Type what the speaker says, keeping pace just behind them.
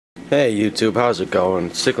Hey YouTube, how's it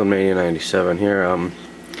going? Cyclamania97 here.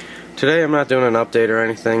 Today I'm not doing an update or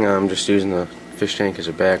anything. I'm just using the fish tank as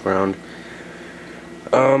a background.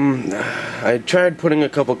 I tried putting a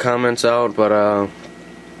couple comments out, but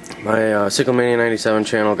my Cyclamania97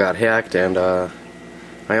 channel got hacked, and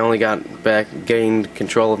I only gained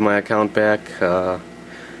control of my account back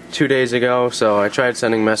 2 days ago. So I tried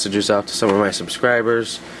sending messages out to some of my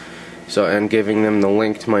subscribers, and giving them the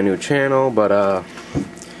link to my new channel, but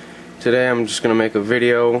today I'm just gonna make a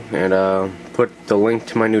video and put the link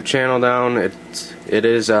to my new channel down. It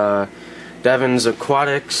is Devon's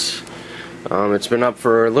Aquatics. It's been up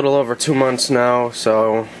for a little over 2 months now,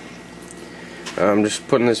 so I'm just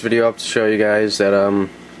putting this video up to show you guys that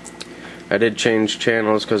I did change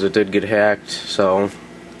channels because it did get hacked. So,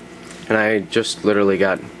 and I just literally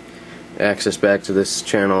got access back to this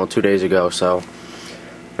channel 2 days ago. So,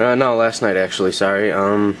 no, last night actually. Sorry.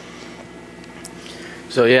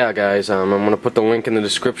 So yeah, guys, I'm gonna put the link in the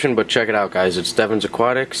description, but check it out, guys. It's Devon's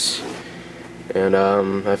Aquatics, and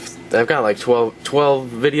I've got like 12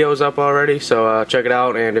 videos up already. So check it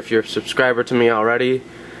out, and if you're a subscriber to me already,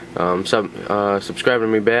 subscribe to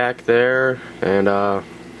me back there, and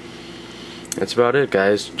that's about it,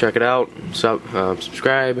 guys. Check it out,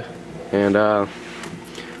 subscribe, and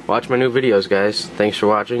watch my new videos, guys. Thanks for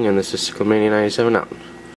watching, and this is Cyclamania97 out.